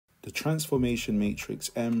The transformation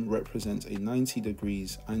matrix M represents a 90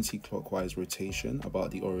 degrees anti-clockwise rotation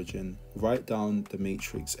about the origin. Write down the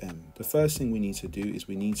matrix M. The first thing we need to do is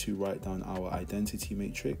we need to write down our identity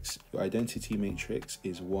matrix. Your identity matrix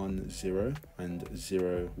is 1, 0 and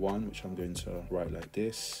 0, 1, which I'm going to write like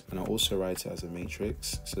this. And I'll also write it as a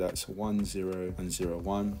matrix. So that's 1, 0 and 0,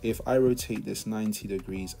 1. If I rotate this 90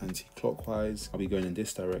 degrees anti-clockwise, I'll be going in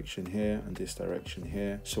this direction here and this direction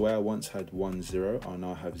here. So where I once had 1, 0, I'll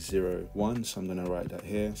now have 0, 1. So I'm going to write that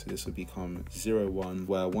here. So this will become 0, 1.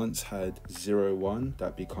 Where I once had 0, 1,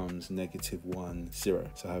 that becomes negative 1, 0.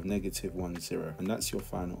 So I have negative 1, 0. And that's your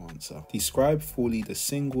final answer. Describe fully the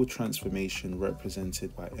single transformation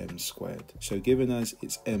represented by m squared. So given as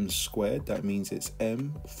it's m squared, that means it's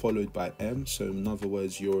m followed by m. So in other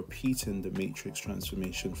words, you're repeating the matrix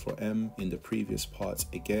transformation for m in the previous part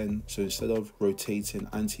again. So instead of rotating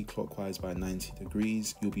anti-clockwise by 90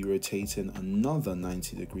 degrees, you'll be rotating another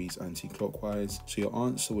 90 degrees anti-clockwise. So your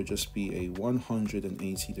answer would just be a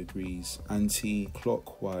 180 degrees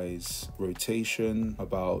anti-clockwise rotation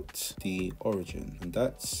about the origin. And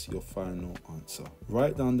that's your final answer.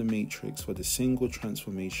 Write down the matrix for the single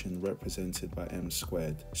transformation represented by m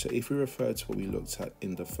squared. So if we refer to what we looked at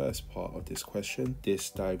in the first part of this question, this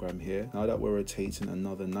diagram here, now that we're rotating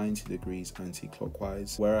another 90 degrees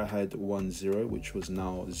anti-clockwise, where I had 1, 0, which was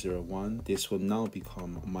now 0, 1, this will now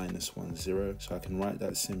become minus 1, 0. So I can write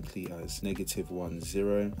that simply as negative 1,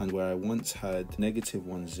 0. And where I once had negative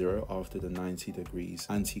 1, 0 after the 90 degrees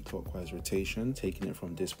anti-clockwise rotation, taking it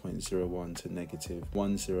from this point 0, 1 to negative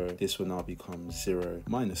 1, 0, this will now become 0,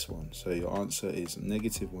 minus 1. So your answer is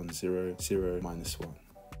negative 1, 0, 0, minus 1.